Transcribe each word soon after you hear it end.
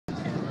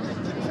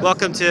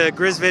Welcome to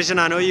Grizz Vision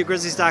on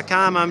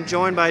OUGrizzlies.com. I'm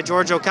joined by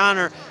George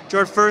O'Connor.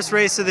 George, first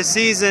race of the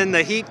season.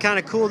 The heat kind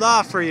of cooled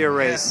off for your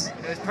race.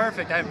 Yeah, it was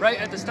perfect. Right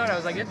at the start, I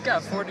was like, it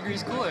got 4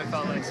 degrees cooler, it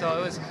felt like.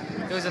 So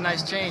it was a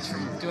nice change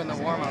from doing the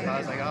warm-up. I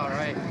was like, all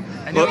right.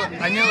 I knew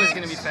it was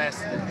going to be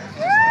fast today.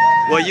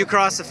 Well, you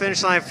crossed the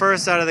finish line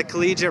first out of the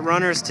collegiate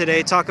runners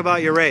today. Talk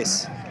about your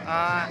race.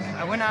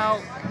 I went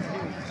out,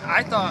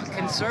 I thought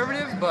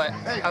conservative, but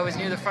I was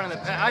near the front of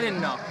the pack. I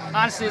didn't know.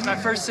 Honestly, it's my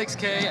first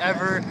 6K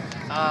ever,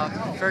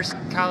 first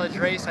college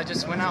race. I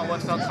just went out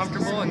what felt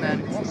comfortable, and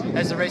then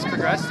as the race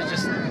progressed, it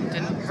just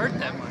didn't hurt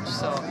that much.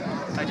 So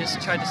I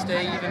just tried to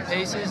stay even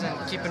paces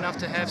and keep enough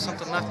to have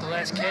something left the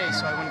last K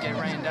so I wouldn't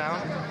get rained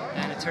down,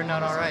 and it turned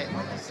out all right.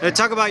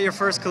 Talk about your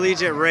first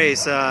collegiate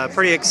race.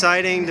 Pretty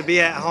exciting to be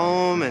at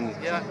home. And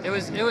yeah, it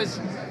was.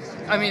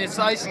 I mean, it's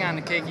the icing on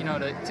the cake, you know,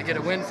 to get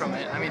a win from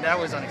it. I mean, that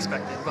was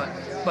unexpected,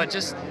 but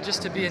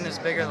just to be in this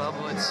bigger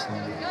level,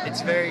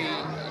 it's very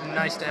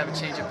nice to have a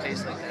change of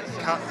pace like that.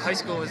 High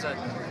school was a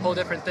whole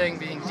different thing,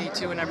 being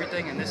D2 and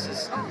everything, and this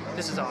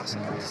is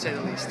awesome, to say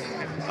the least.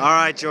 All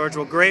right, George.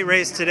 Well, great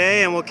race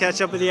today, and we'll catch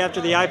up with you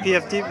after the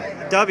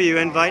IPFW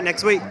invite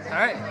next week. All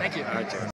right, thank you. All right, George.